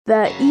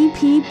the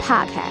EP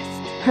Podcast.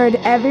 Heard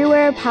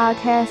everywhere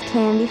podcasts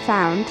can be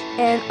found,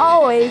 and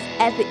always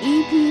at the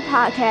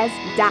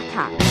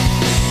eppodcast.com.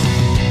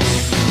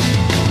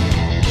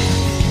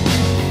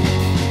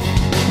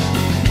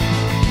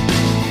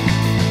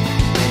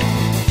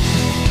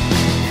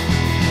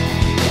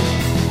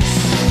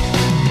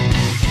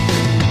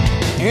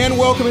 And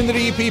welcome into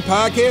the EP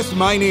Podcast.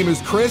 My name is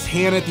Chris,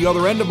 hand at the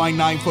other end of my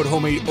 9-foot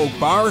homemade oak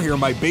bar here in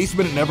my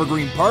basement in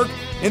Evergreen Park.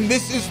 And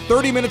this is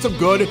 30 Minutes of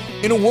Good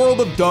in a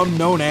World of Dumb,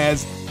 known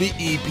as the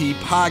EP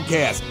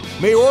Podcast.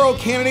 Mayoral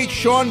candidate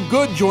Shawn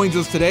Good joins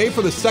us today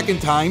for the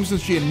second time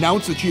since she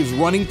announced that she is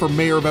running for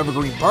mayor of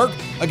Evergreen Park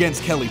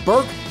against Kelly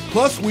Burke.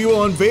 Plus, we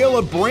will unveil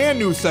a brand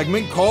new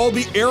segment called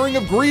The Airing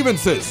of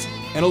Grievances.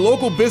 And a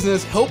local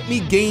business helped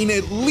me gain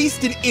at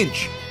least an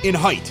inch in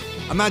height.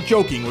 I'm not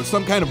joking, with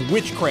some kind of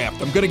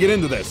witchcraft. I'm going to get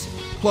into this.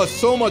 Plus,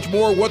 so much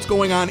more what's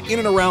going on in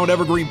and around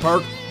Evergreen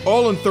Park,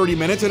 all in 30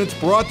 minutes, and it's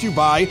brought to you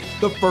by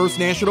the First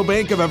National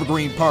Bank of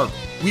Evergreen Park.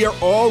 We are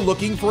all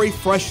looking for a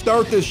fresh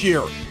start this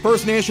year.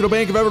 First National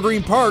Bank of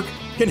Evergreen Park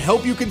can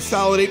help you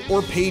consolidate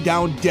or pay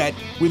down debt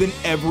with an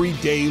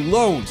everyday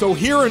loan. So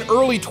here in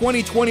early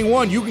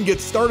 2021, you can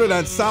get started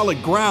on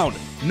solid ground.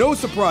 No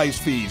surprise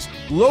fees,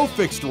 low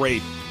fixed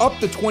rate, up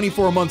to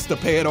 24 months to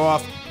pay it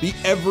off. The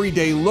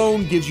everyday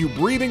loan gives you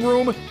breathing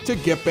room to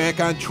get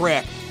back on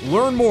track.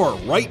 Learn more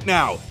right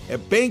now at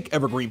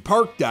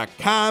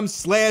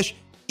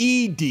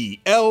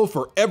bankevergreenpark.com/EDL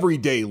for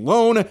everyday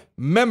loan,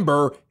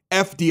 member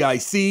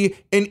FDIC,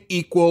 an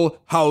equal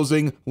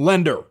housing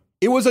lender.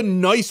 It was a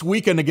nice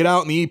weekend to get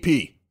out in the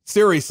EP.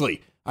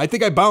 Seriously, I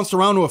think I bounced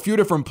around to a few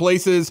different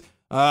places.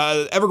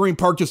 Evergreen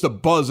Park just a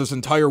buzz this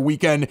entire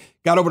weekend.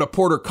 Got over to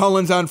Porter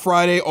Cullen's on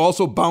Friday,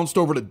 also bounced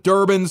over to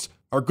Durbin's.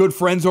 Our good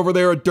friends over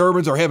there at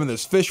Durbin's are having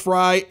this fish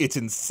fry. It's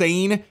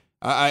insane.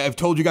 I've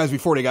told you guys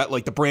before, they got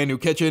like the brand new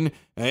kitchen.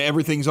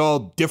 Everything's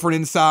all different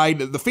inside.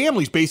 The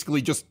family's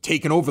basically just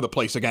taken over the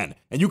place again.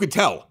 And you could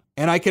tell.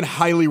 And I can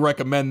highly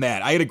recommend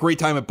that. I had a great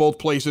time at both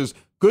places.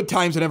 Good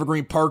times at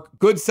Evergreen Park.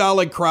 Good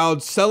solid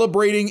crowds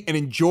celebrating and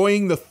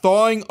enjoying the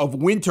thawing of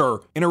winter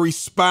in a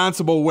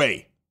responsible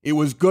way. It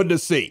was good to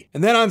see.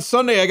 And then on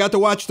Sunday, I got to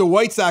watch the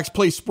White Sox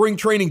play spring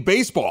training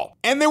baseball.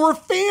 And there were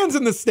fans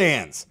in the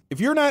stands.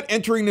 If you're not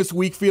entering this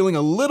week feeling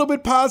a little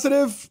bit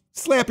positive,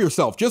 slap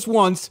yourself just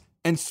once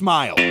and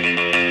smile.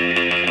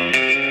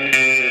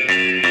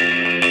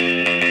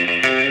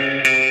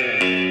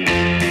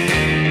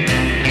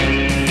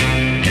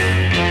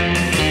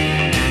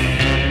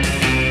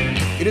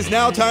 It is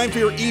now time for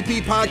your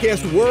EP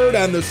Podcast Word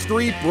on the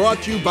Street,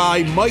 brought to you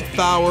by Mike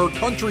Thauer,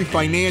 Country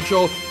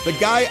Financial. The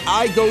guy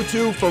I go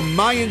to for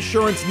my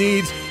insurance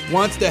needs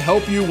wants to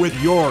help you with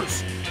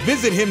yours.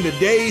 Visit him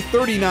today,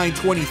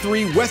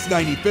 3923 West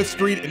 95th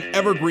Street in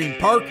Evergreen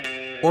Park,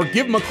 or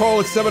give him a call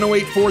at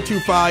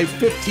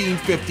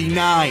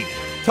 708-425-1559.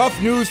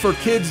 Tough news for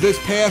kids this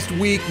past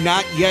week,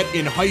 not yet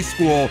in high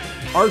school.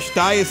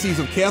 Archdiocese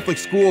of Catholic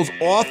Schools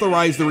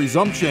authorized the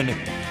resumption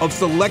of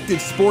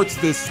selected sports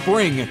this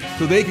spring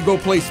so they could go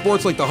play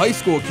sports like the high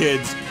school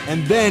kids.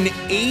 And then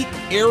 8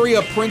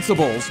 area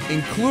principals,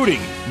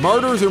 including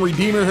Martyrs and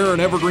Redeemer here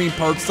in Evergreen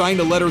Park, signed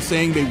a letter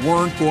saying they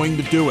weren't going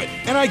to do it.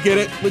 And I get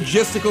it,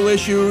 logistical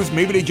issues,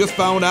 maybe they just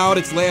found out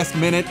it's last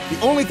minute. The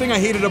only thing I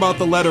hated about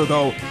the letter,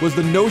 though, was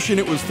the notion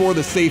it was for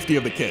the safety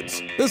of the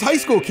kids. There's high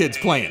school kids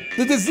playing.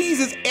 The disease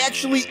is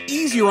actually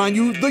easier on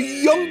you the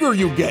younger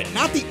you get,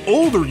 not the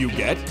older you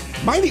get.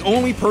 Am I the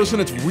only person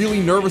that's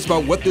really nervous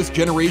about what this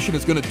generation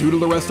is going to do to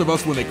the rest of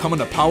us when they come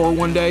into power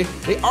one day?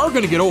 They are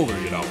going to get older,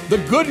 you know. The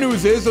good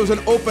news is there's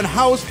an open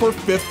house for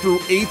 5th through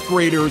 8th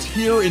graders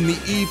here in the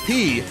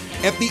EP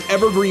at the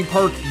Evergreen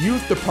Park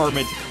Youth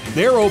Department.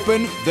 They're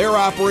open, they're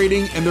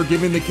operating, and they're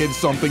giving the kids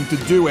something to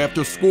do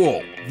after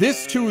school.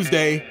 This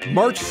Tuesday,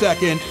 March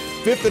 2nd,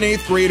 5th and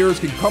 8th graders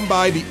can come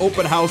by the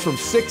open house from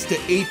 6 to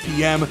 8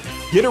 p.m.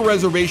 Get a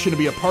reservation to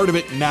be a part of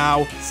it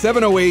now,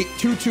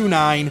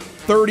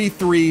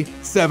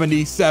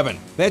 708-229-3377.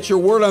 That's your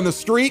word on the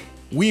street.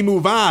 We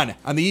move on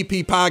the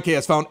EP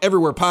Podcast, found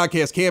everywhere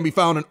podcasts can be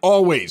found, and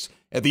always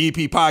at the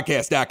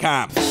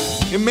eppodcast.com.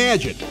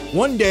 Imagine,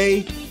 one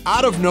day,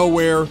 out of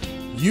nowhere,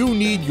 you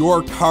need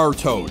your car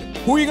towed.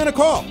 Who are you going to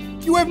call?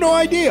 You have no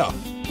idea.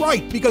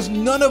 Right, because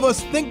none of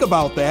us think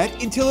about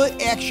that until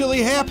it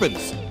actually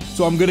happens.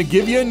 So I'm going to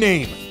give you a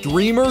name,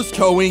 Dreamers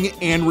Towing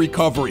and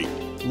Recovery.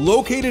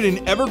 Located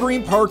in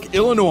Evergreen Park,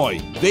 Illinois,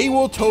 they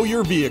will tow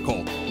your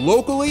vehicle,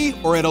 locally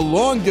or at a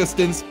long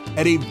distance,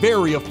 at a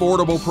very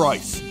affordable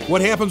price.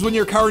 What happens when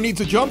your car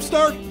needs a jump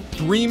start?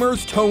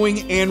 Dreamers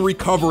Towing and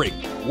Recovery.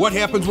 What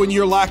happens when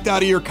you're locked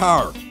out of your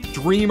car?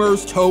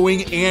 Dreamers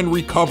Towing and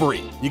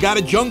Recovery. You got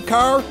a junk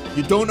car,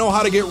 you don't know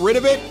how to get rid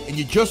of it, and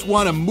you just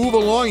want to move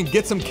along and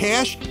get some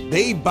cash?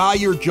 They buy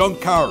your junk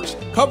cars.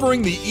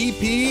 Covering the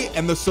EP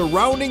and the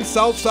surrounding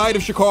south side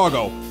of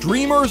Chicago,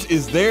 Dreamers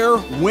is there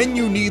when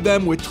you need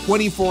them with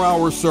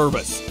 24-hour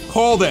service.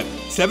 Call them,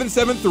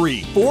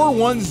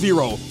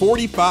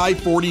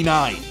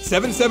 773-410-4549,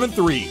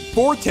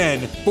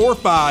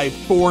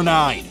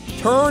 773-410-4549.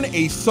 Turn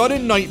a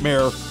sudden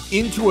nightmare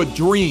into a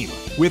dream.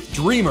 with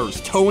Dreamers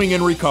Towing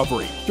and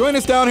Recovery. Join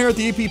us down here at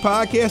the EP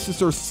Podcast.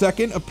 It's our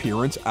second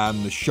appearance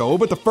on the show,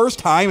 but the first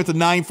time at the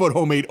 9-foot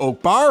homemade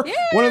oak bar. Yeah.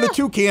 One of the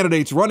two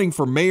candidates running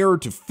for mayor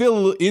to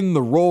fill in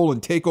the role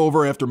and take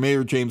over after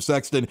Mayor James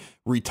Sexton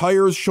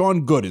retires.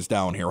 Shawn Good is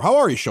down here. How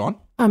are you, Shawn?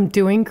 I'm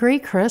doing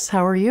great, Chris.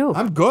 How are you?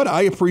 I'm good.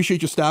 I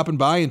appreciate you stopping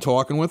by and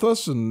talking with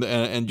us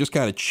and just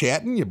kind of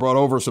chatting. You brought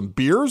over some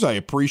beers. I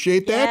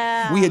appreciate that.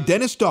 Yeah. We had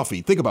Dennis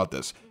Duffy, think about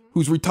this,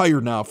 who's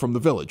retired now from the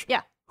Village.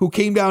 Yeah. Who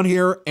came down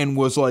here and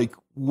was like,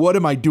 what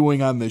am I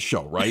doing on this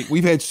show, right?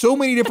 We've had so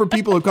many different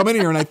people who come in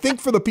here, and I think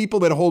for the people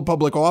that hold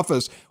public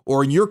office,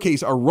 or in your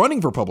case, are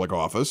running for public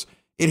office,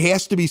 it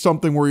has to be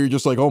something where you're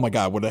just like, oh my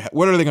God, what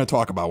are they going to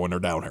talk about when they're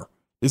down here?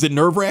 Is it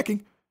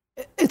nerve-wracking?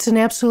 It's an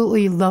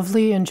absolutely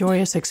lovely and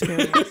joyous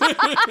experience.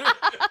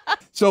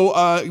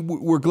 So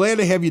we're glad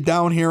to have you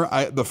down here.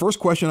 The first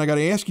question I got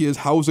to ask you is,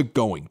 how's it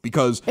going?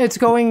 Because it's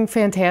going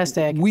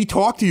fantastic. We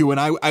talked to you,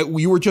 and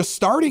we were just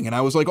starting, and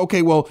I was like,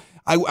 okay, well,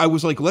 I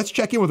was like, let's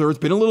check in with her. It's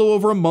been a little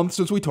over a month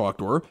since we talked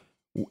to her,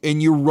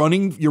 and you're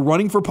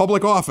running for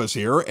public office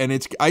here, and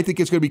I think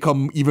it's going to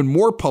become even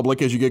more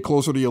public as you get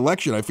closer to the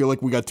election. I feel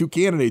like we got two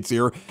candidates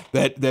here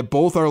that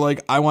both are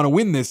like, I want to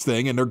win this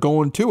thing, and they're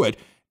going to it.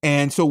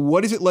 And so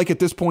what is it like at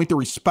this point, the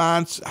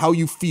response, how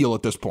you feel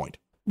at this point?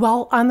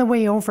 Well, on the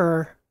way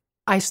over,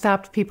 I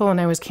stopped people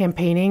and I was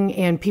campaigning,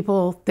 and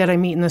people that I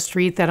meet in the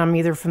street that I'm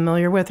either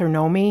familiar with or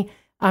know me,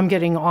 I'm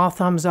getting all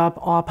thumbs up,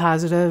 all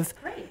positive.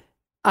 Great.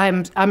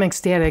 I'm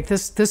ecstatic.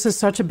 This is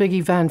such a big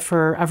event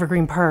for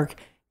Evergreen Park.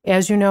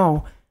 As you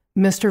know,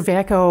 Mr.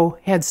 Vacco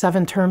had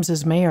 7 terms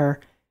as mayor.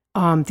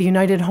 The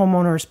United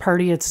Homeowners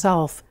Party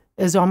itself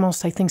is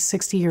almost, I think,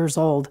 60 years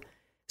old.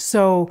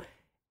 So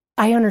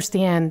I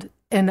understand,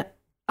 and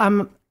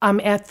I'm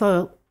at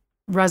the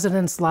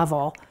residents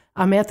level.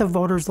 I'm at the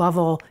voters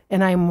level,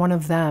 and I'm one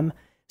of them.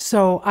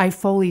 So I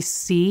fully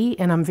see,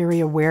 and I'm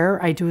very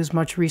aware. I do as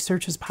much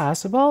research as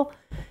possible.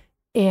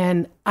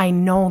 And I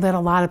know that a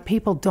lot of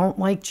people don't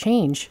like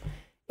change.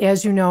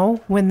 As you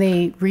know, when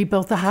they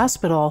rebuilt the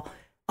hospital,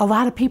 a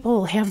lot of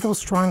people have those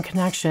strong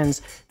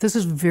connections. This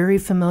is very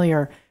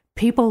familiar.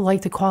 People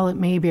like to call it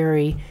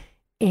Mayberry.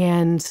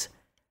 And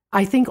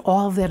I think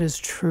all of that is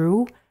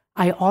true.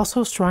 I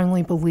also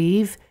strongly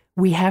believe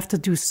we have to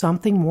do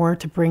something more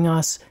to bring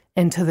us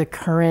into the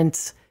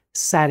current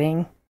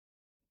setting.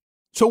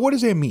 So what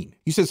does that mean?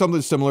 You said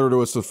something similar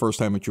to us the first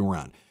time that you were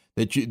on,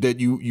 that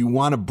you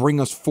want to bring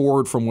us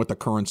forward from what the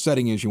current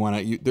setting is.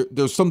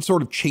 There's some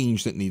sort of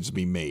change that needs to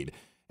be made.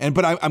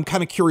 But I'm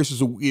kind of curious,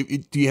 do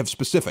you have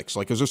specifics?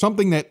 Like, is there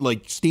something that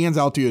like stands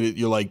out to you that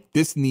you're like,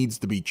 this needs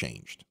to be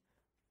changed?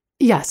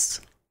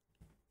 Yes.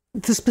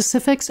 The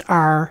specifics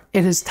are,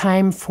 it is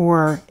time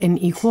for an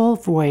equal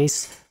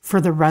voice for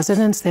the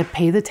residents that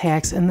pay the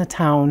tax in the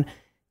town,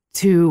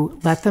 to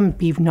let them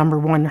be, number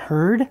one,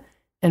 heard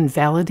and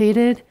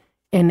validated,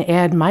 and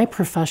add my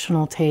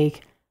professional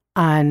take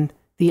on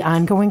the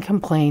ongoing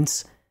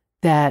complaints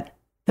that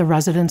the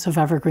residents of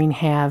Evergreen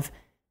have.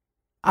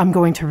 I'm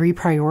going to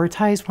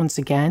reprioritize once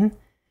again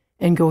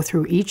and go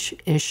through each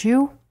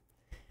issue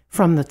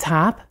from the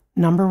top,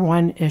 number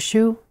one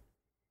issue,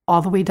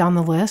 all the way down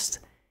the list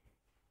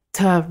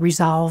to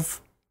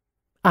resolve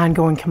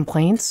ongoing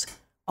complaints,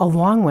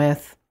 along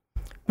with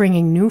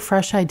bringing new,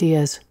 fresh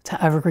ideas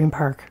to Evergreen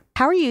Park.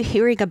 How are you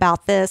hearing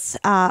about this?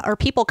 Are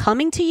people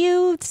coming to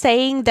you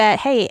saying that,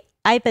 hey,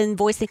 I've been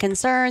voicing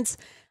concerns,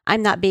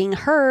 I'm not being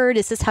heard?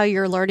 Is this how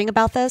you're learning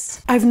about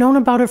this? I've known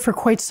about it for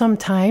quite some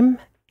time.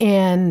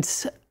 And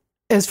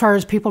as far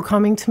as people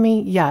coming to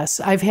me, yes,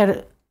 I've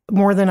had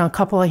more than a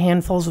couple of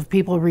handfuls of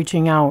people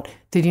reaching out.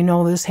 Did you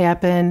know this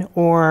happened?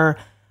 Or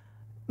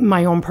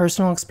my own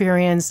personal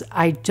experience,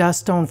 I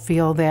just don't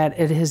feel that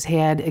it has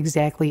had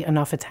exactly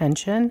enough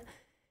attention.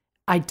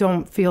 I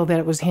don't feel that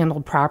it was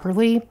handled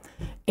properly.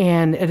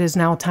 And it is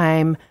now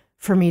time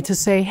for me to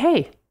say,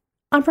 hey,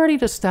 I'm ready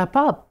to step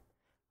up.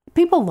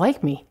 People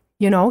like me.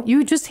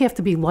 You just have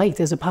to be liked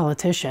as a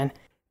politician.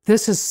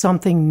 This is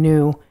something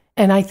new.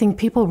 And I think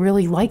people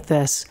really like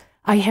this.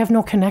 I have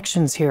no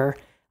connections here.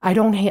 I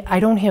don't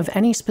have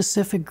any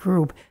specific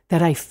group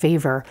that I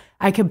favor.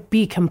 I could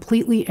be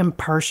completely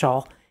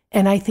impartial.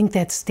 And I think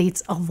that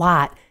states a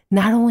lot,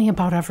 not only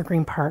about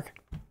Evergreen Park,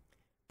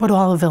 but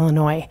all of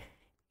Illinois.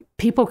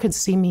 People could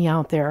see me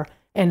out there.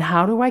 And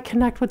how do I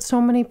connect with so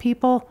many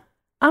people?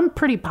 I'm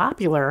pretty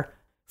popular.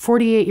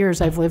 48 years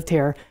I've lived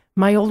here.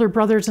 My older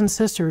brothers and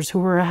sisters who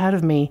were ahead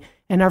of me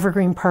in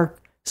Evergreen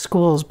Park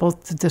schools,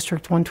 both the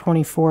District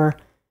 124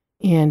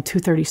 and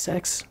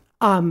 236.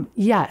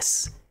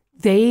 Yes,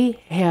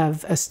 they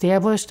have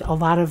established a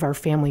lot of our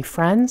family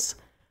friends.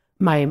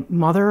 My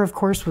mother, of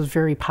course, was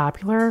very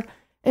popular.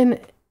 And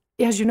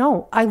as you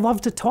know, I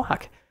love to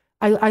talk.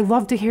 I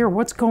love to hear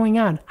what's going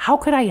on. How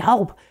could I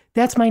help?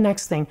 That's my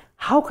next thing.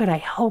 How could I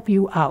help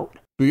you out?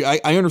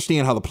 I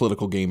understand how the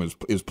political game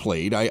is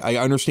played. I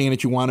understand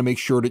that you want to make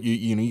sure that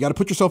you got to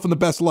put yourself in the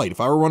best light. If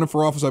I were running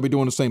for office, I'd be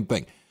doing the same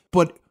thing.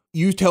 But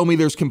you tell me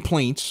there's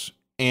complaints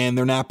and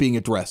they're not being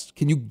addressed.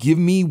 Can you give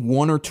me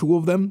one or two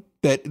of them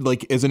that,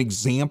 like, as an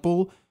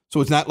example, So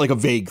it's not like a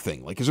vague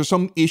thing. Like, is there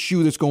some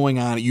issue that's going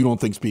on that you don't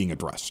think's being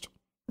addressed?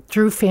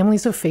 Through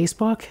families of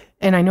Facebook,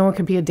 and I know it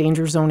could be a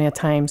danger zone at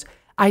times,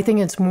 I think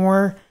it's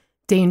more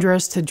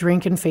dangerous to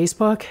drink in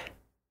Facebook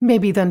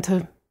maybe than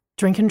to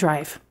drink and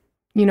drive,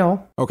 you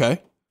know?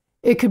 Okay.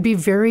 It could be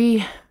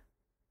very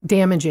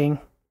damaging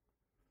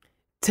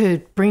to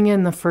bring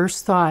in the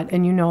first thought,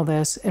 and you know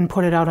this, and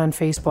put it out on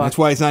Facebook. That's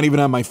why it's not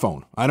even on my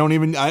phone. I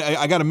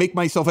got to make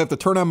myself have to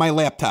turn on my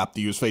laptop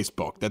to use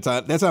Facebook.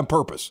 That's on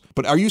purpose.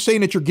 But are you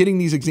saying that you're getting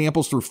these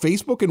examples through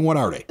Facebook, and what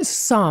are they?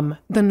 Some.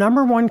 The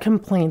number one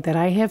complaint that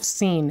I have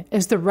seen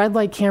is the red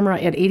light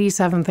camera at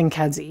 87th and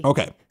Kedzie.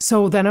 Okay.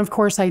 So then, of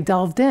course, I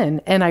delved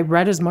in, and I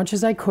read as much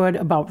as I could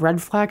about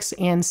red flex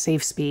and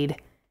safe speed.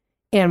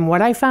 And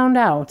what I found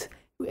out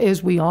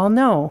is we all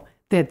know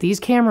that these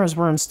cameras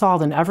were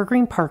installed in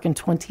Evergreen Park in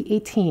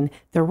 2018.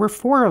 There were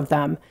 4 of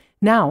them.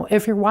 Now,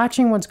 if you're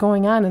watching what's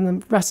going on in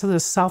the rest of the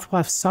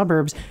southwest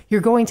suburbs, you're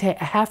going to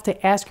have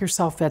to ask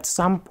yourself at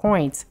some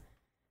point,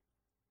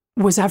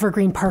 was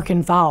Evergreen Park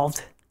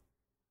involved?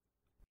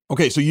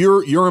 Okay, so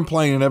you're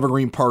implying that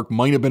Evergreen Park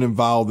might have been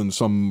involved in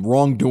some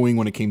wrongdoing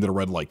when it came to the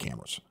red light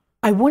cameras.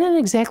 I wouldn't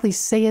exactly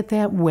say it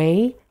that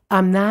way.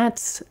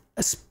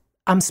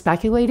 I'm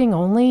speculating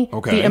only.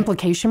 Okay. The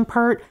implication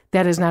part,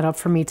 that is not up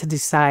for me to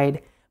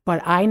decide.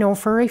 But I know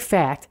for a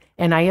fact,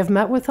 and I have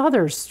met with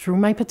others through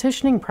my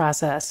petitioning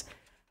process.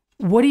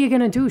 What are you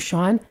going to do,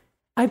 Shawn?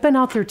 I've been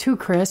out there too,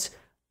 Chris,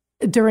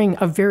 during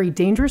a very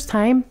dangerous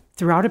time,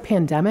 throughout a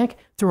pandemic,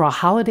 through a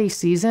holiday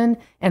season,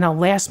 and a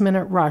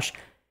last-minute rush.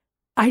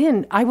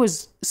 I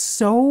was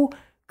so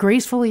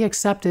gracefully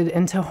accepted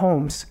into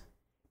homes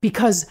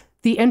because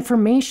the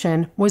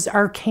information was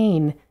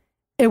arcane.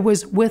 It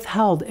was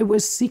withheld. It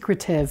was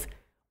secretive.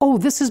 Oh,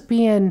 this is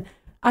being,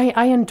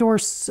 I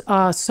endorse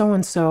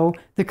so-and-so,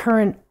 the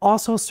current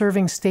also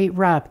serving state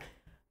rep.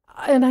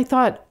 And I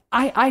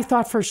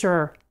thought for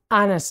sure,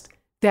 honest,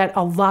 that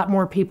a lot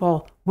more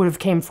people would have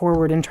came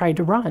forward and tried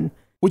to run.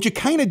 What you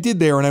kind of did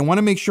there, and I want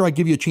to make sure I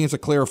give you a chance to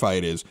clarify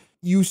it, is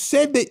you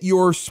said that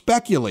you're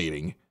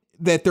speculating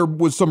that there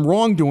was some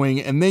wrongdoing,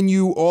 and then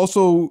you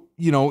also,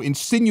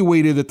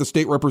 insinuated that the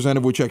state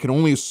representative, which I can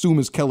only assume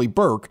is Kelly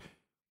Burke,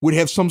 would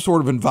have some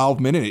sort of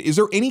involvement in it. Is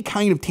there any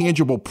kind of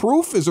tangible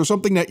proof? Is there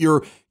something that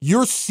you're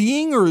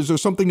seeing, or is there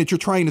something that you're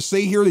trying to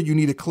say here that you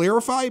need to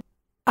clarify?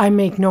 I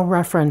make no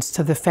reference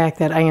to the fact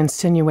that I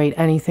insinuate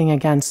anything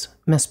against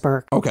Miss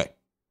Burke. Okay.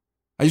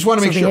 I just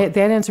want to make sure.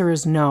 That answer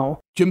is no.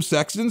 Jim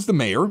Sexton's the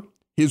mayor.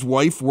 His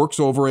wife works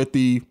over at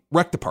the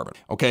rec department.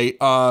 Okay.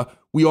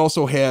 We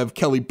also have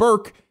Kelly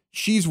Burke.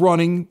 She's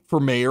running for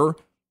mayor.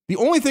 The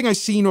only thing I've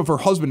seen of her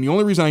husband, the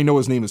only reason I know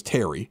his name is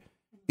Terry,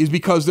 is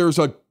because there's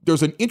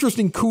an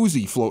interesting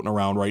koozie floating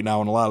around right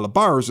now in a lot of the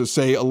bars that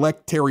say,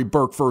 elect Terry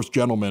Burke first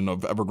gentleman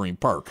of Evergreen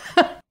Park,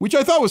 which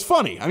I thought was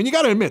funny. I mean, you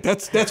got to admit,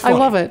 that's funny. I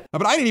love it.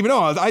 But I didn't even know.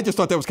 I just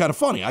thought that was kind of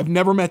funny. I've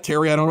never met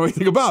Terry. I don't know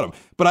anything about him.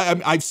 But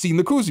I've seen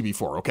the koozie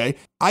before, okay?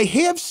 I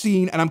have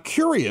seen, and I'm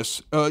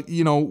curious,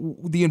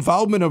 the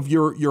involvement of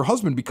your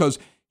husband, because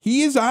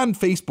he is on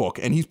Facebook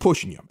and he's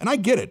pushing you. And I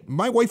get it.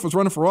 My wife was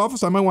running for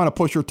office. I might want to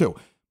push her too.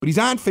 But he's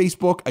on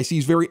Facebook. I see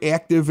he's very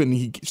active, and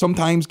he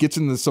sometimes gets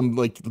into some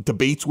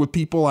debates with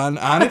people on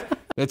it.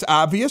 That's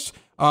obvious.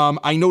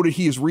 I know that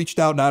he has reached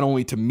out not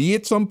only to me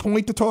at some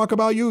point to talk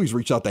about you. He's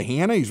reached out to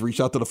Hannah. He's reached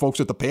out to the folks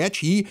at the Patch.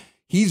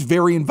 He's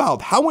very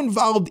involved. How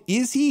involved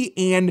is he?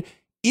 And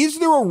is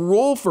there a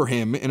role for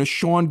him in a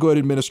Shawn Good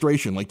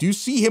administration? Do you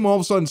see him all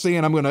of a sudden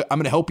saying, I'm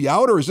gonna help you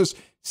out, or is this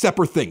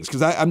separate things?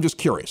 Because I'm just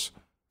curious.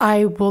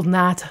 I will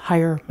not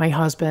hire my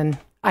husband.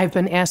 I've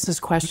been asked this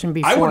question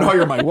before. I wouldn't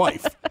hire my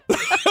wife.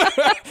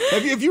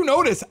 If you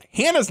notice,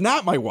 Hannah's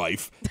not my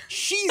wife.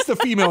 She's the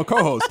female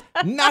co-host,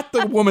 not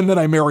the woman that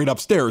I married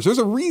upstairs. There's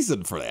a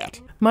reason for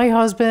that. My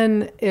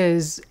husband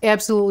is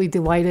absolutely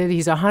delighted.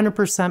 He's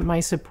 100% my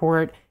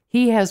support.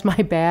 He has my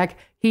back.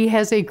 He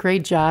has a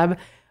great job.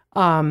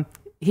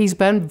 He's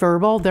been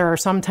verbal. There are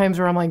some times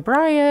where I'm like,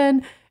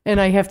 Brian,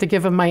 and I have to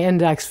give him my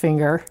index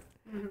finger,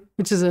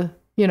 which is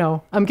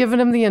I'm giving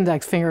him the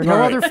index finger. No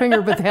other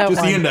finger but that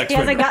just one. The index He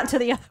finger. hasn't gotten to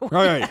the other one.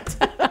 All right.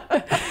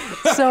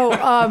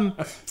 So,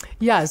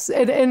 yes,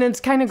 and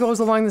it kind of goes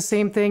along the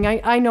same thing.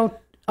 I know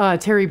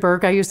Terry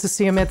Burke. I used to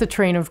see him at the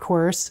train, of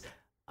course,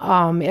 at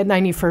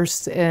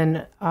 91st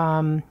and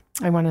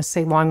I want to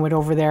say Longwood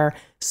over there.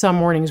 Some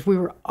mornings we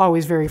were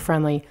always very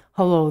friendly.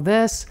 Hello,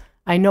 this.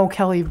 I know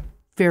Kelly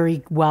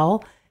very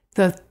well.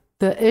 The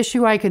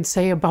issue I could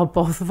say about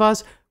both of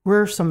us,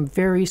 we're some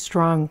very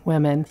strong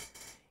women.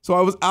 So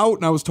I was out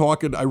and I was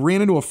talking. I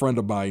ran into a friend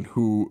of mine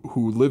who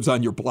lives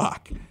on your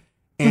block.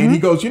 And he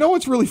goes,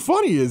 what's really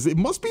funny is it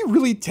must be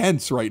really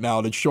tense right now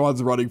that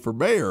Shawn's running for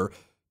mayor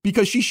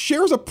because she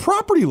shares a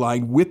property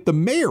line with the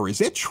mayor. Is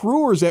that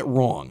true or is that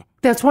wrong?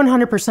 That's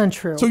 100%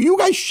 true. So you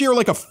guys share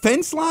a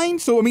fence line?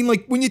 So, I mean,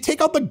 when you take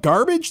out the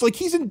garbage,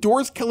 he's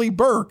endorsed Kelly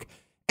Burke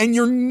and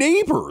your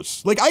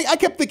neighbors. I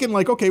kept thinking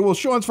okay, well,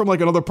 Shawn's from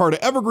another part of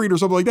Evergreen or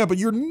something like that, but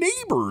your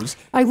neighbors.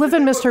 I live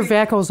in Mr.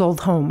 Vacco's old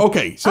home.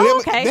 Okay. So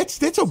okay.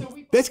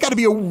 that's got to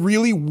be a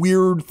really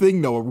weird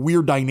thing though, a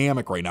weird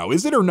dynamic right now.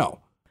 Is it or no?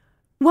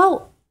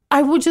 Well,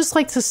 I would just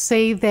like to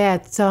say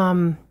that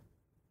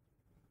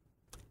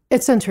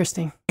it's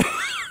interesting. Man,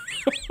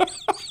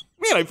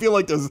 I feel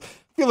like there's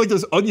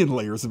onion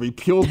layers to be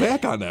peeled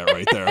back on that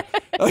right there.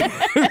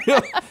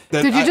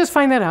 Did you just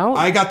find that out?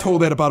 I got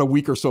told that about a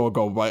week or so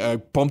ago. I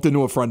bumped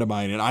into a friend of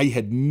mine, and I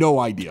had no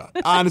idea.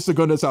 Honest to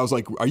goodness, I was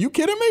like, "Are you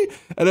kidding me?"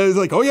 And I was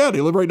like, "Oh yeah, they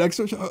live right next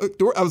to the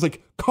door." I was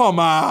like, "Come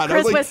on!"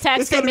 Chris was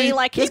texting me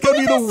like, "It's gonna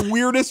be the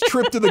weirdest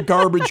trip to the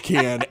garbage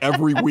can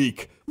every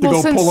week to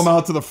go pull them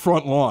out to the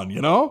front lawn."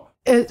 You know,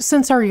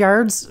 since our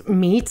yards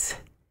meet,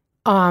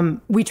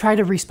 we try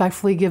to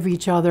respectfully give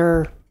each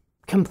other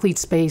complete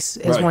space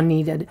as one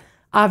needed.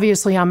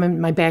 Obviously, I'm in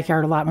my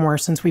backyard a lot more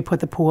since we put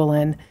the pool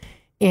in.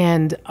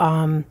 And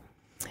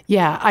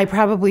I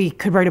probably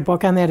could write a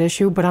book on that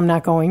issue, but I'm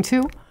not going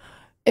to.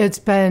 It's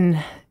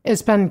been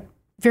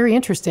very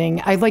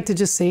interesting. I'd like to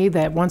just say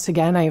that once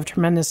again, I have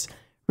tremendous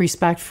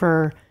respect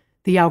for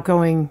the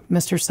outgoing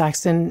Mr.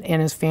 Sexton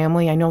and his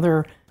family. I know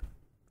they're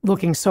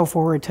looking so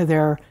forward to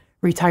their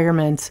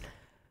retirement.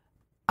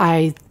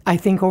 I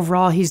think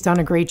overall he's done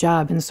a great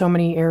job in so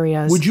many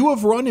areas. Would you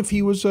have run if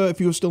he was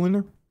still in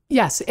there?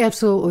 Yes,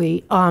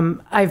 absolutely.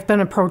 I've been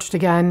approached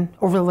again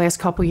over the last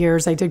couple of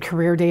years. I did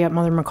career day at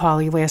Mother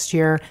Macaulay last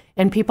year,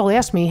 and people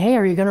asked me, "Hey,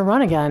 are you going to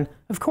run again?"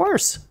 Of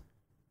course.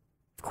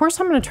 Of course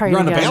I'm going to try it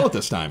again. You're on the ballot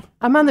this time.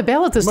 I'm on the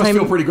ballot this time. You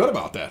must feel pretty good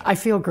about that. I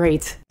feel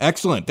great.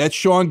 Excellent. That's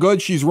Shawn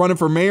Good. She's running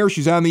for mayor.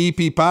 She's on the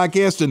EP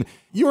podcast, and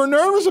you were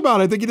nervous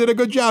about it. I think you did a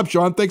good job,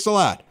 Shawn. Thanks a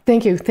lot.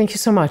 Thank you. Thank you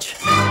so much.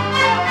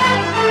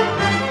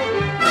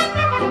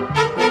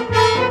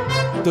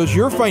 Does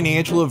your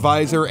financial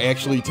advisor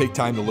actually take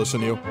time to listen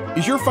to you?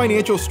 Is your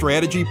financial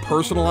strategy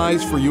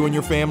personalized for you and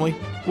your family?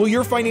 Will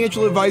your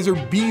financial advisor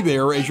be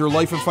there as your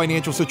life and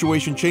financial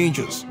situation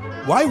changes?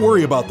 Why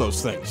worry about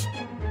those things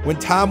when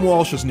Tom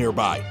Walsh is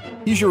nearby?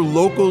 He's your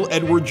local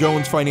Edward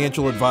Jones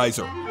financial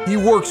advisor. He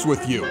works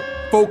with you,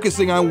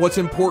 focusing on what's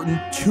important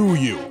to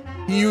you.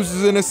 He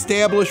uses an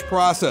established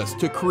process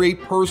to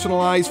create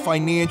personalized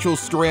financial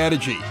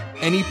strategy,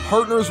 and he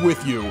partners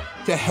with you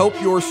to help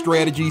your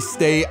strategy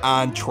stay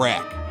on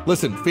track.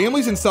 Listen,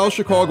 families in South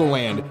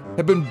Chicagoland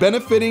have been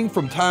benefiting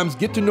from Tom's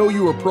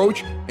get-to-know-you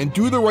approach and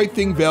do the right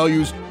thing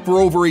values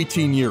for over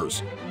 18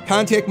 years.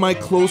 Contact my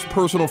close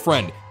personal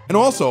friend and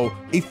also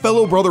a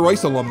fellow Brother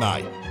Rice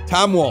alumni,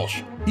 Tom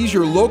Walsh. He's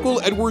your local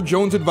Edward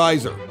Jones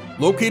advisor,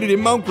 located in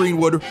Mount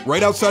Greenwood,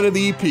 right outside of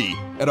the EP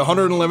at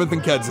 111th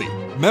and Kedzie.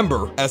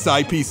 Member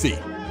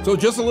SIPC. So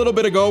just a little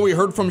bit ago, we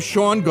heard from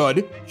Shawn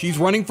Good. She's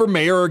running for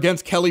mayor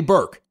against Kelly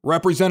Burke.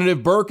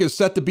 Representative Burke is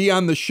set to be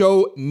on the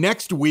show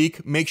next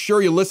week. Make sure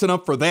you listen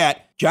up for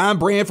that. John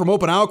Brand from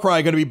Open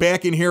Outcry going to be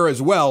back in here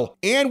as well.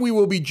 And we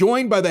will be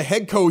joined by the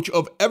head coach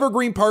of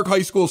Evergreen Park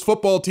High School's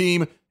football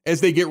team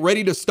as they get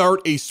ready to start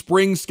a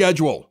spring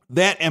schedule.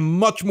 That and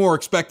much more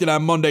expected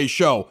on Monday's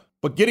show.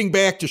 But getting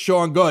back to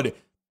Shawn Good,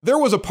 there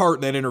was a part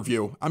in that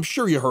interview, I'm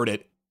sure you heard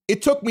it.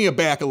 It took me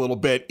aback a little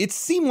bit. It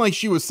seemed like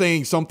she was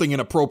saying something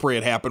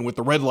inappropriate happened with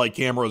the red light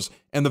cameras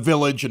and the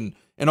village and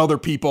other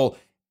people.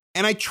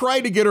 And I tried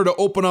to get her to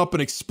open up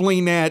and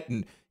explain that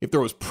and if there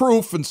was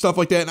proof and stuff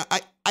like that. And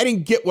I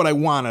didn't get what I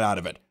wanted out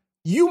of it.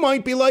 You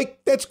might be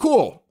like, that's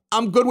cool.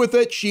 I'm good with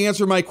it. She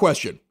answered my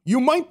question. You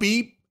might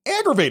be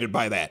aggravated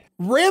by that.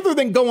 Rather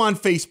than go on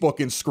Facebook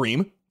and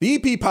scream, the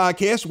EP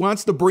Podcast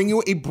wants to bring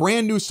you a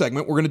brand new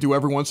segment we're going to do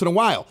every once in a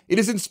while. It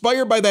is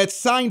inspired by that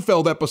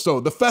Seinfeld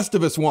episode, the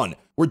Festivus one,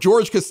 where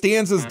George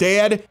Costanza's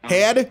dad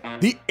had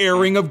the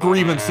airing of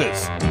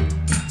grievances.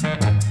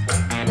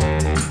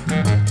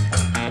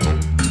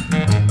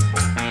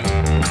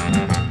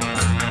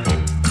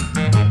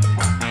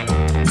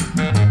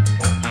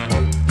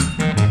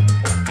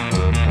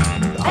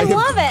 I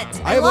love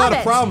it. I have a lot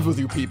of problems with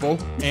you people,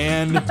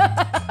 and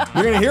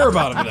you're going to hear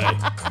about them today.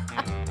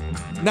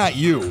 Not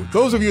you.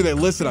 Those of you that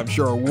listen, I'm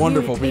sure, are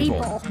wonderful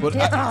people. But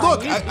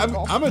I'm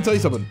going to tell you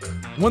something.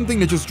 One thing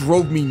that just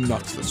drove me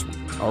nuts this week,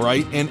 all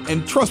right?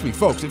 And trust me,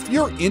 folks, if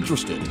you're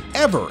interested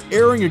ever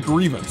airing a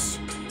grievance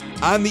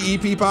on the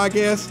EP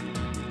Podcast,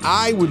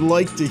 I would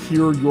like to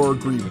hear your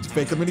grievance. In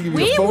fact, I'm going to give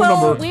you a phone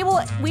number.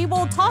 We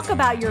will talk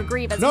about your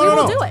grievance. No. We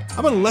will do it.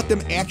 I'm going to let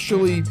them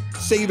actually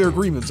say their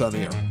grievance on the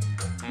air.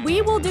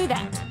 We will do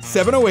that.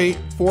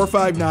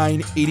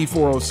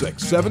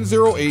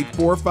 708-459-8406.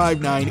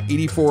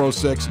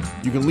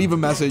 708-459-8406. You can leave a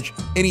message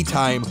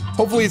anytime.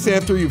 Hopefully it's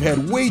after you've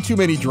had way too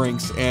many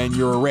drinks and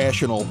you're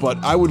irrational, but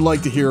I would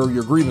like to hear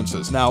your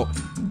grievances. Now,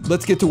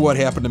 let's get to what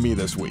happened to me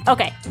this week.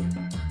 Okay.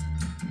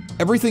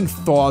 Everything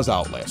thaws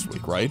out last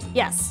week, right?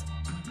 Yes.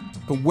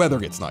 The weather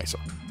gets nicer.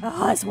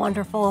 Oh, it's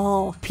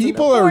wonderful.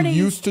 People are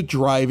used to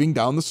driving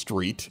down the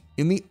street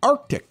in the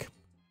Arctic.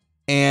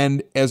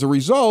 And as a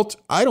result,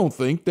 I don't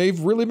think they've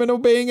really been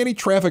obeying any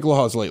traffic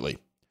laws lately.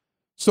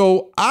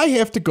 So I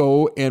have to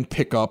go and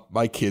pick up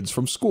my kids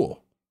from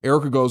school.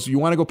 Erica goes, you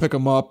want to go pick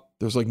them up?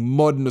 There's like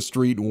mud in the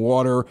street and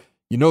water.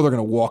 You know they're going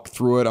to walk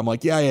through it. I'm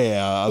like,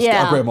 yeah. I'll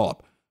grab them all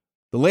up.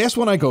 The last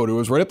one I go to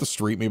is right up the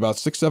street, maybe about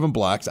 6-7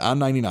 blocks on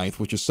 99th,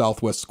 which is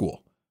Southwest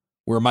School,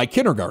 where my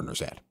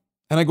kindergartner's at.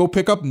 And I go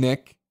pick up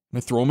Nick, and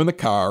I throw him in the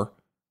car,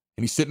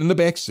 and he's sitting in the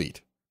back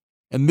seat.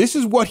 And this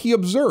is what he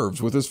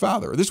observes with his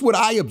father. This is what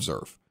I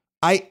observe.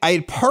 I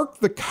had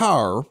parked the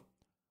car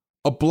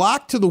a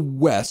block to the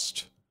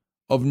west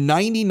of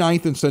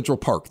 99th and Central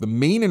Park, the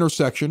main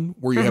intersection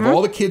where you have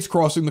all the kids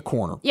crossing the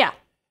corner. Yeah.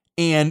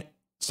 And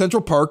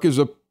Central Park is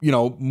a,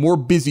 more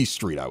busy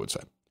street, I would say.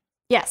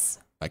 Yes.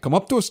 I come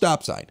up to a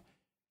stop sign.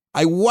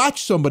 I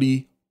watch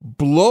somebody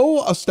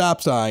blow a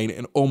stop sign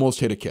and almost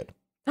hit a kid.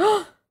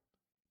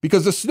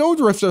 Because the snow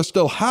drifts are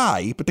still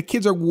high, but the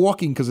kids are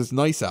walking because it's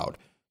nice out.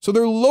 So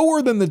they're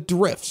lower than the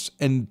drifts,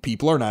 and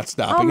people are not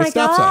stopping at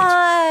stop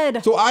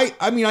signs. So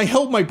I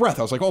held my breath.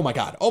 I was like, oh my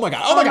God. What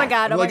are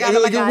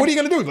you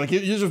going to do? Like,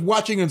 you're just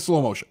watching in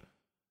slow motion.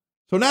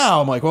 So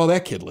now I'm like, well,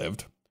 that kid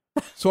lived.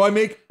 So I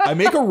make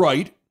a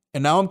right,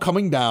 and now I'm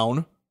coming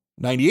down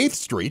 98th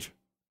Street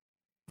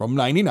from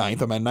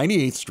 99th. I'm at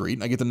 98th Street,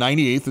 and I get to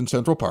 98th in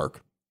Central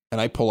Park, and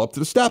I pull up to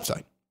the stop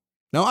sign.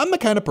 Now, I'm the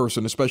kind of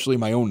person, especially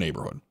in my own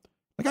neighborhood.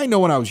 Like, I know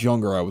when I was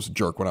younger, I was a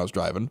jerk when I was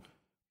driving,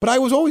 but I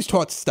was always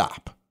taught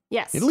stop.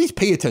 Yes. At least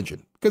pay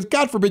attention, because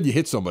God forbid you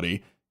hit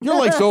somebody, your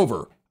life's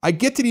over. I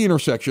get to the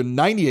intersection,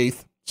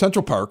 98th,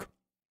 Central Park,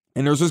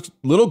 and there's this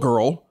little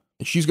girl,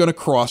 and she's going to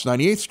cross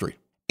 98th Street.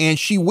 And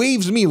she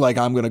waves me like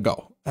I'm going to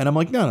go. And I'm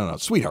like, no,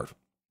 sweetheart.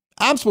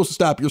 I'm supposed to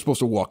stop. You're supposed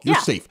to walk. You're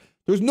safe.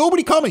 There's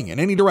nobody coming in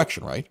any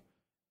direction, right?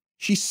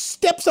 She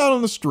steps out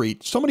on the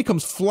street. Somebody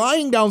comes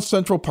flying down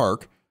Central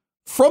Park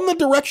from the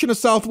direction of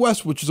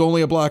Southwest, which is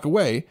only a block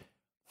away,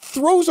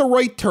 throws a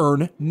right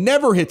turn,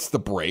 never hits the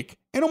brake,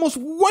 and almost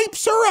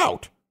wipes her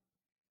out.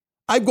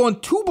 I've gone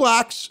 2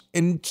 blocks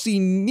and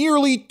seen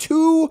nearly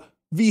 2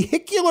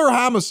 vehicular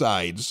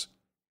homicides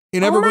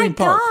in Evergreen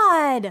Park. Oh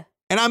my God.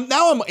 And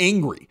I'm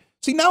angry.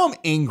 See, now I'm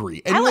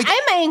angry. And I'm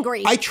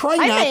angry. I try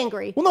not. I'm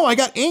angry. Well, no, I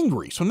got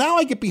angry. So now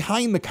I get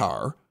behind the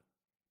car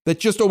that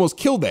just almost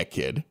killed that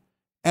kid.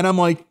 And I'm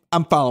like,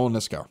 I'm following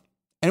this car.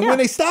 And when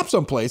they stop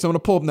someplace, I'm going to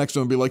pull up next to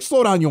them and be like,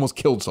 slow down, you almost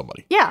killed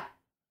somebody. Yeah.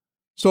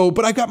 So,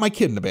 but I got my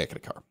kid in the back of the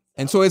car.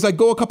 And so as I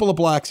go a couple of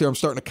blocks here, I'm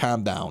starting to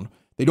calm down.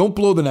 They don't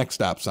blow the next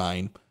stop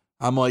sign.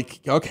 I'm like,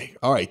 okay,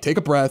 all right, take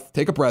a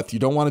breath. You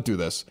don't want to do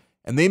this.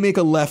 And they make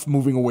a left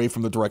moving away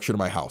from the direction of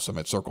my house. I'm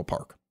at Circle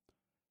Park.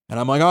 And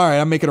I'm like, all right,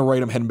 I'm making a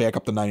right. I'm heading back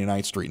up to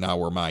 99th Street now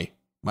where my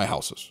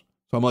house is.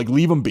 So I'm like,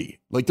 leave them be.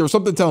 Like, there was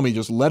something telling me,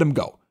 just let him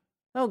go.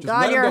 Oh,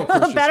 God, you're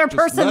a better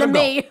person than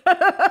me.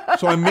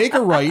 So I make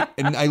a right,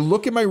 and I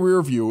look in my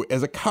rear view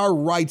as a car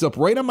rides up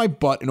right on my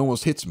butt and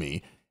almost hits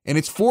me. And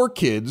it's 4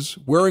 kids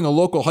wearing a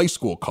local high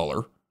school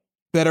color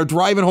that are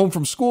driving home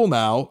from school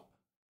now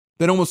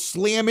that almost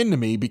slam into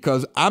me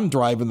because I'm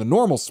driving the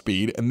normal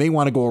speed, and they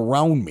want to go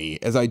around me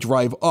as I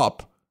drive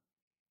up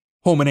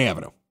Holman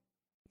Avenue.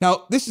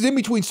 Now, this is in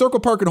between Circle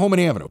Park and Holman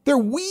Avenue. They're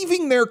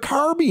weaving their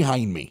car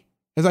behind me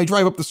as I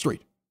drive up the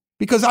street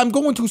because I'm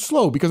going too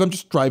slow because I'm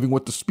just driving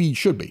what the speed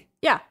should be.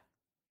 Yeah.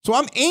 So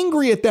I'm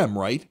angry at them,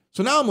 right?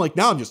 So now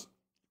I'm just...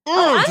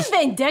 I'm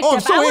vindictive. I'm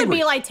so I would angry.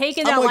 be like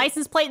taking their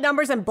license plate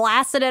numbers and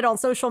blasting it on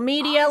social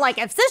media. Like,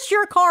 is this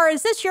your car?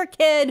 Is this your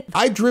kid?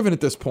 I've driven at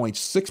this point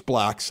 6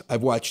 blocks.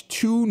 I've watched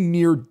 2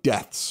 near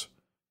deaths,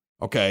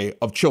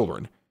 of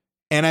children.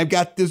 And I've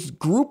got this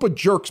group of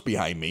jerks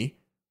behind me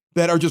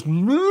that are just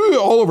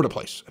all over the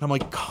place. And I'm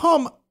like,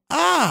 come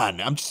on.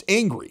 I'm just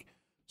angry.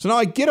 So now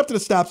I get up to the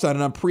stop sign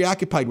and I'm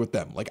preoccupied with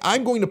them. Like,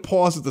 I'm going to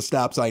pause at the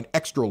stop sign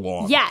extra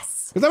long.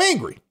 Yes. Because I'm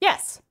angry.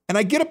 Yes. And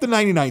I get up to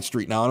 99th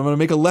Street now and I'm going to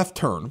make a left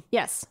turn.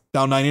 Yes.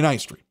 Down 99th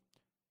Street.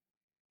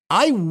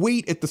 I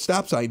wait at the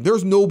stop sign.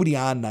 There's nobody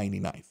on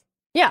 99th.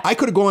 Yeah. I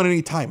could have gone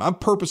any time. I'm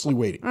purposely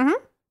waiting.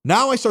 Mm-hmm.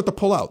 Now I start to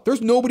pull out.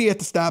 There's nobody at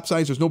the stop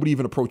signs. There's nobody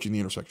even approaching the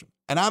intersection.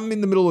 And I'm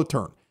in the middle of the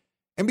turn.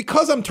 And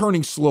because I'm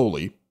turning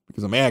slowly,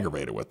 because I'm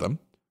aggravated with them,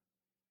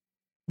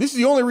 this is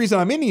the only reason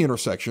I'm in the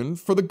intersection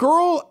for the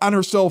girl on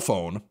her cell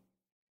phone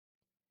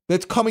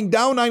that's coming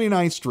down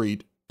 99th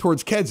Street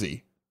towards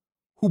Kedzie,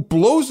 who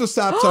blows the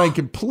stop sign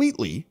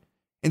completely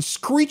and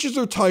screeches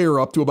her tire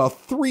up to about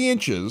 3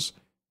 inches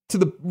to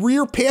the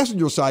rear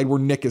passenger side where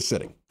Nick is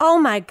sitting. Oh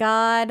my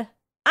God.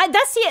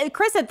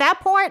 Chris, at that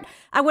point,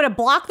 I would have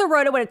blocked the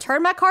road. I would have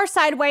turned my car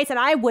sideways and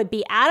I would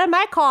be out of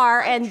my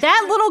car. And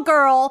that little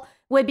girl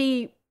would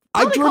be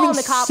I've driven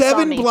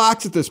 7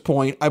 blocks at this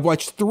point. I've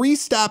watched 3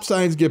 stop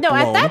signs get blown.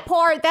 No, at that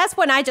part, that's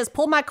when I just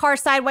pull my car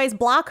sideways,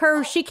 block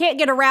her. She can't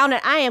get around,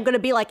 and I am going to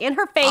be like in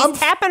her face,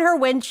 tapping her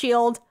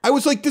windshield. I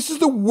was like, this is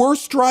the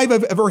worst drive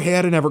I've ever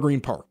had in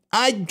Evergreen Park.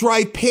 I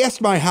drive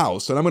past my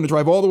house, and I'm going to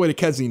drive all the way to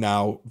Kedzie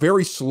now,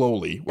 very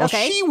slowly, while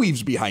she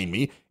weaves behind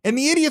me, and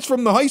the idiots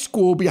from the high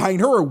school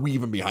behind her are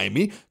weaving behind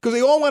me because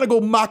they all want to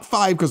go Mach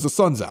 5 because the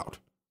sun's out.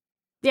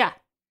 Yeah.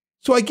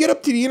 So I get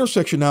up to the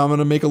intersection now. I'm going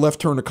to make a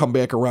left turn to come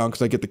back around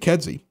because I get to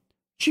Kedzie.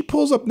 She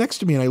pulls up next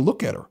to me and I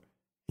look at her.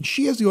 And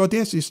she has the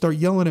audacity to start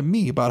yelling at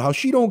me about how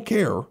she don't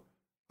care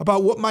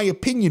about what my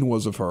opinion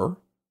was of her.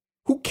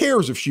 Who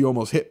cares if she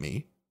almost hit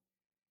me?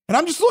 And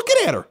I'm just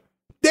looking at her.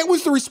 That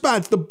was the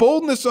response. The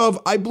boldness of,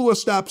 I blew a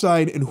stop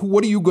sign and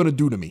what are you going to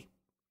do to me?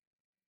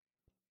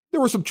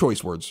 There were some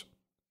choice words.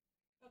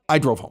 I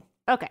drove home.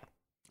 Okay.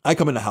 I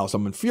come in the house.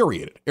 I'm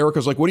infuriated.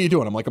 Erica's like, what are you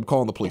doing? I'm like, I'm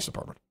calling the police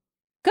department.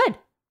 Good.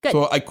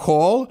 So I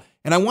call,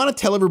 and I want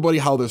to tell everybody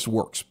how this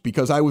works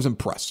because I was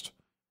impressed.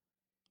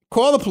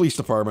 Call the police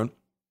department,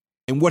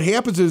 and what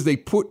happens is they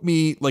put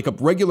me like a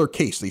regular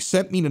case. They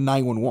sent me to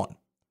 911.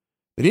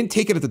 They didn't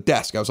take it at the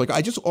desk. I was like,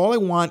 all I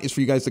want is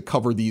for you guys to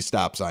cover these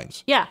stop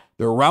signs. Yeah.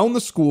 They're around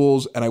the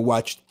schools, and I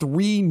watched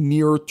 3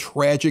 near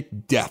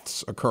tragic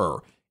deaths occur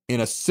in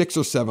a 6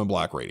 or 7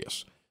 block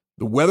radius.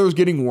 The weather's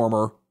getting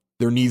warmer.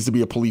 There needs to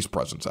be a police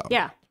presence out.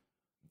 Yeah.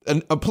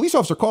 And a police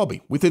officer called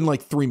me within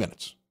like 3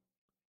 minutes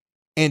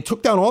and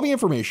took down all the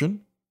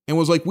information and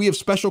was like, we have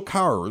special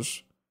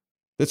cars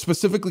that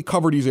specifically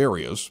cover these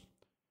areas,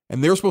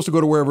 and they're supposed to go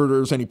to wherever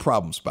there's any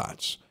problem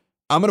spots.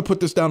 I'm going to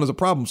put this down as a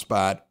problem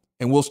spot,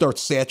 and we'll start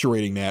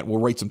saturating that.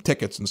 We'll write some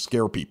tickets and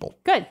scare people.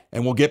 Good.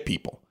 And we'll get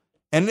people.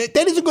 And that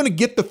isn't going to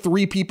get the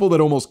 3 people that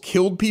almost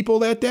killed people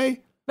that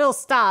day. They'll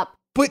stop.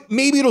 But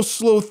maybe it'll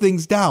slow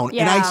things down.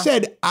 Yeah. And I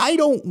said, I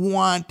don't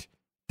want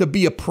to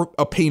be a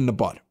pain in the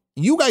butt.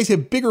 You guys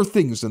have bigger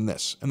things than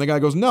this. And the guy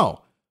goes,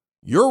 no,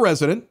 you're a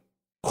resident.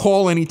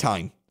 Call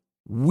anytime.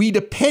 We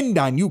depend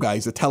on you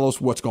guys to tell us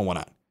what's going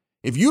on.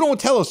 If you don't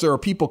tell us there are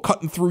people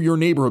cutting through your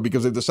neighborhood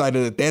because they've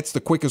decided that that's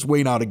the quickest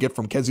way now to get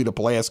from Kedzie to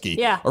Pulaski,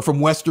 or from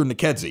Western to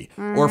Kedzie,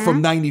 or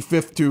from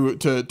 95th to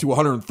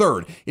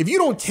 103rd. If you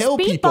don't tell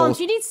Speed people bumps.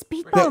 You need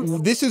speed bumps.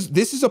 that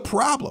this is a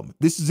problem,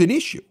 this is an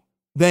issue,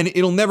 then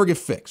it'll never get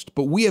fixed.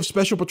 But we have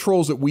special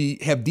patrols that we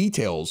have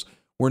details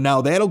where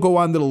now that'll go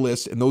onto the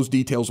list and those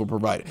details will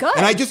provide it. Good.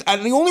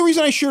 And the only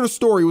reason I shared a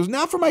story was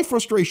not for my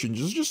frustration,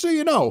 just so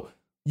you know.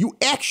 You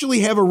actually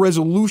have a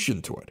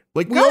resolution to it.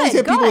 Like we always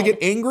have people that get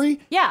angry.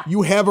 Yeah.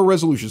 You have a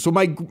resolution. So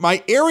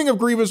my airing of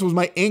grievance was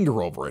my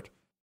anger over it.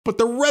 But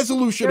the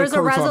resolution There's a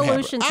occurred,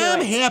 resolution so to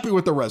I'm it. happy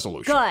with the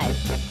resolution. Good.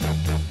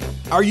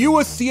 Are you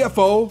a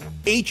CFO,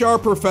 HR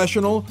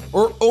professional,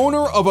 or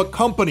owner of a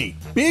company,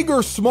 big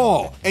or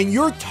small, and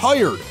you're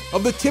tired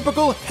of the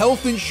typical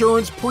health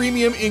insurance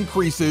premium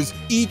increases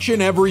each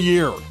and every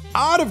year?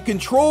 Out of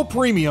control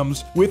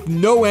premiums with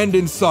no end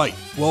in sight.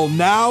 Well,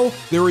 now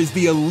there is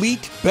the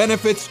Elite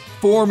Benefits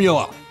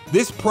Formula.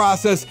 This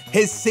process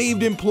has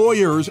saved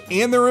employers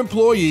and their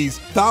employees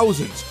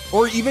thousands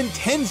or even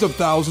tens of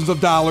thousands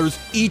of dollars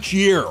each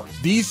year.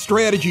 These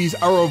strategies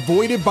are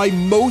avoided by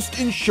most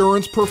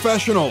insurance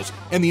professionals,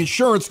 and the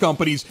insurance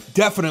companies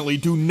definitely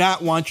do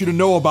not want you to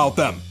know about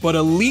them. But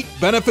Elite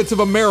Benefits of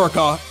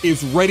America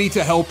is ready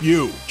to help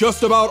you.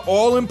 Just about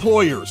all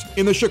employers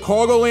in the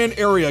Chicagoland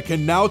area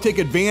can now take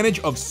advantage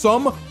of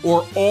some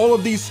or all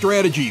of these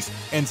strategies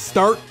and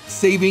start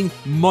saving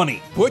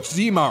money. Butch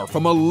Zemar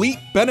from Elite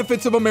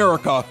Benefits of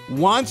America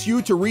wants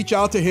you to reach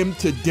out to him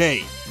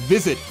today.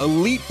 Visit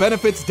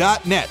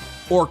elitebenefits.net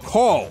or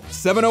call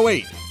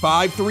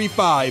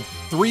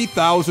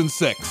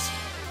 708-535-3006.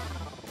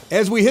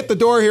 As we hit the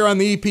door here on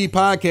the EP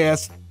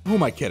podcast, who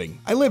am I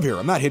kidding? I live here.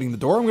 I'm not hitting the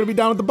door. I'm going to be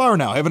down at the bar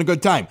now, having a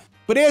good time.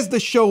 But as the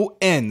show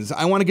ends,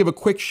 I want to give a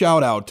quick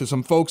shout out to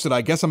some folks that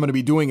I guess I'm going to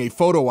be doing a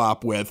photo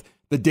op with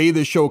the day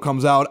this show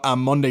comes out on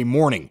Monday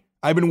morning.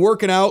 I've been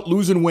working out,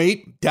 losing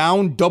weight,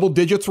 down double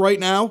digits right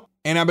now.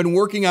 And I've been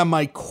working on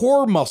my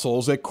core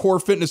muscles at Core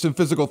Fitness and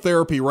Physical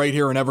Therapy right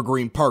here in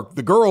Evergreen Park.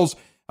 The girls,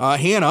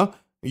 Hannah,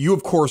 you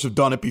of course have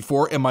done it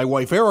before, and my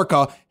wife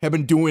Erica have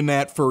been doing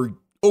that for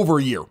over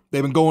a year.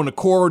 They've been going to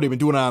Core, they've been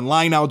doing it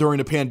online now during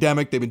the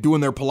pandemic, they've been doing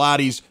their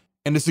Pilates,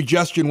 and the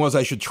suggestion was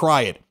I should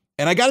try it.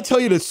 And I got to tell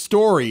you this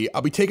story.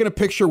 I'll be taking a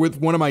picture with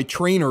one of my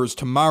trainers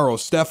tomorrow,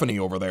 Stephanie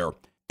over there,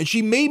 and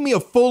she made me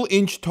a full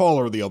inch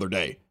taller the other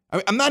day.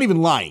 I'm not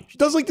even lying. She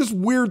does like this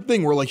weird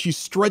thing where like she's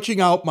stretching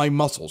out my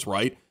muscles,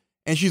 right?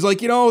 And she's like,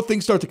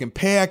 things start to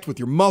compact with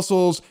your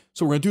muscles.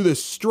 So we're going to do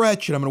this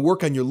stretch and I'm going to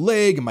work on your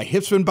leg and my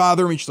hips been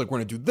bothering me. She's like, we're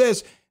going to do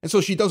this. And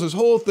so she does this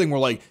whole thing where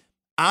like,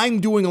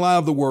 I'm doing a lot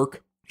of the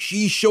work.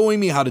 She's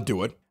showing me how to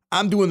do it.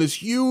 I'm doing this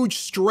huge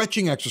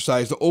stretching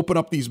exercise to open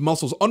up these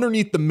muscles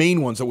underneath the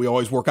main ones that we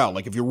always work out.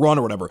 Like if you run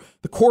or whatever,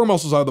 the core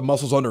muscles are the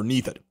muscles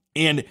underneath it.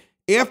 And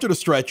after the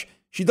stretch,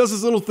 she does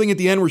this little thing at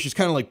the end where she's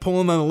kind of like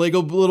pulling on the leg a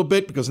little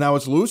bit because now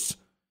it's loose.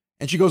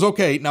 And she goes,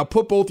 okay, now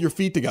put both your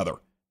feet together.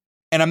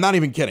 And I'm not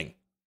even kidding.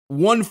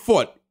 One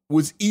foot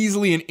was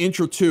easily an inch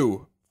or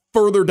two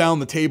further down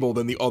the table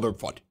than the other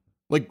foot.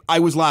 Like I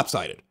was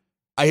lopsided.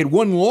 I had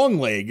one long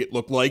leg, it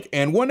looked like,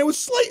 and one that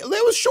was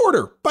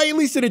shorter by at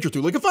least an inch or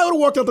two. Like if I would have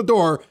walked out the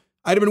door,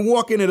 I'd have been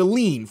walking at a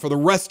lean for the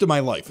rest of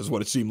my life is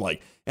what it seemed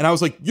like. And I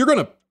was like, you're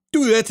going to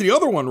do that to the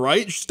other one,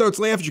 right? She starts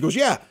laughing. She goes,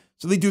 yeah.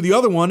 So they do the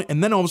other one.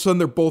 And then all of a sudden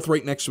they're both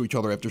right next to each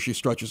other after she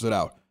stretches it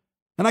out.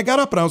 And I got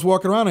up and I was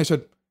walking around. And I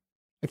said,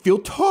 I feel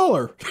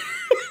taller.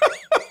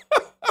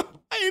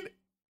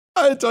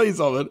 I tell you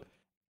something.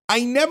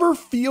 I never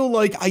feel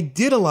like I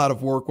did a lot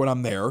of work when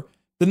I'm there.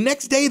 The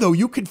next day, though,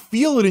 you could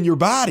feel it in your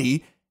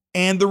body,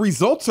 and the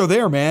results are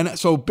there, man.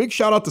 So big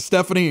shout out to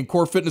Stephanie and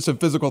Core Fitness and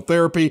Physical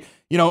Therapy.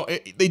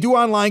 They do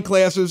online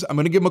classes. I'm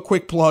going to give them a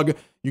quick plug.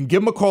 You can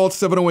give them a call at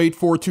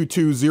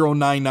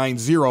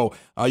 708-422-0990.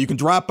 You can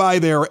drop by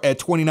there at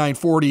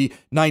 2940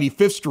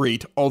 95th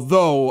Street,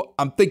 although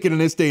I'm thinking in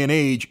this day and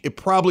age, it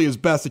probably is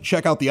best to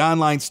check out the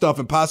online stuff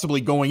and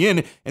possibly going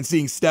in and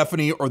seeing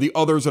Stephanie or the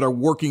others that are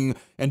working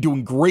and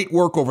doing great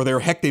work over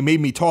there. Heck, they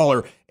made me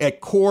taller at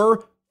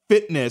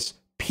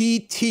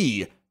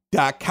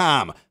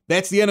corefitnesspt.com.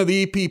 That's the end of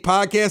the EP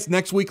podcast.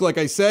 Next week, like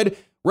I said,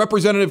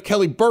 Representative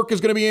Kelly Burke is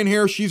going to be in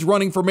here. She's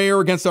running for mayor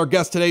against our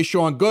guest today,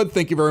 Shawn Good.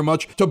 Thank you very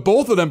much to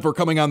both of them for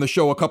coming on the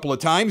show a couple of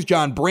times.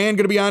 John Brand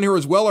going to be on here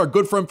as well, our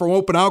good friend from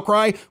Open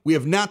Outcry. We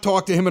have not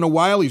talked to him in a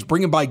while. He's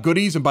bringing by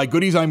goodies, and by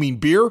goodies, I mean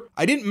beer.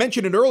 I didn't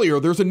mention it earlier.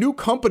 There's a new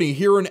company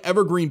here in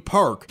Evergreen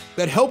Park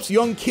that helps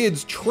young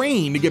kids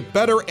train to get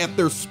better at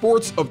their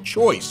sports of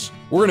choice.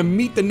 We're going to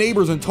meet the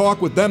neighbors and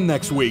talk with them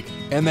next week.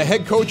 And the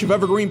head coach of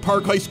Evergreen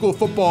Park High School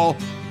football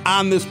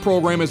on this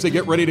program as they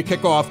get ready to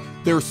kick off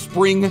their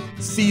spring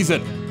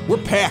season. We're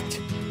packed.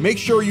 Make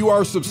sure you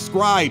are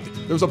subscribed.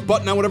 There's a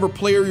button on whatever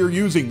player you're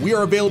using. We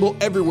are available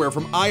everywhere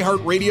from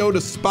iHeartRadio to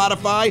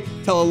Spotify.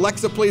 Tell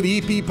Alexa play the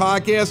EP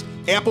podcast,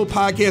 Apple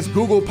Podcasts,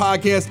 Google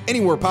Podcasts,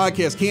 anywhere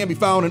podcasts can be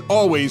found, and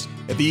always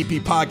at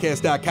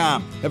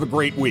theeppodcast.com. Have a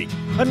great week.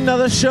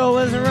 Another show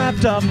is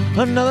wrapped up.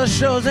 Another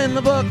show's in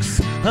the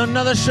books.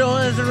 Another show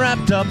is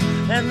wrapped up.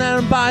 And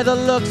then by the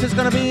looks, it's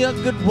going to be a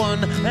good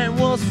one. And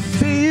we'll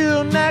see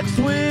you next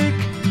week.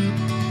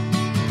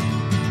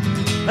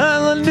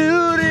 And the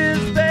nude is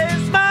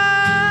basement.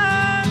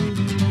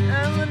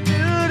 And the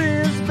nude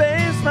is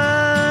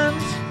basement.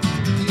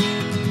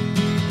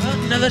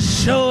 Another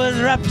show is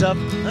wrapped up.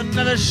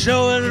 Another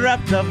show is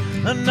wrapped up.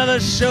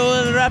 Another show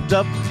is wrapped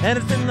up. And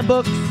it's in the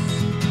books.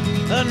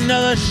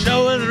 Another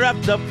show is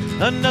wrapped up.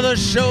 Another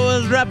show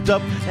is wrapped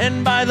up.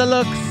 And by the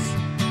looks,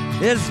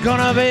 it's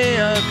gonna be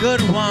a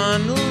good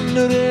one.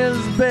 Nude is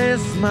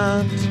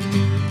basement.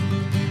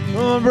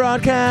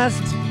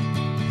 Broadcast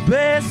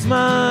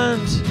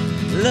basement.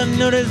 The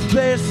nudist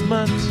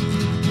basement.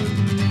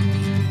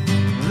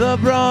 The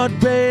broad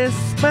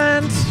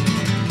basement.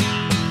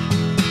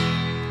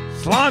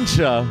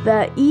 Slancha.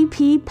 The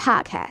EP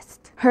podcast.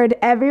 Heard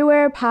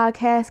everywhere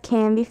podcasts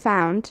can be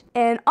found.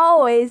 And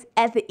always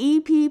at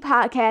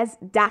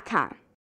theeppodcast.com.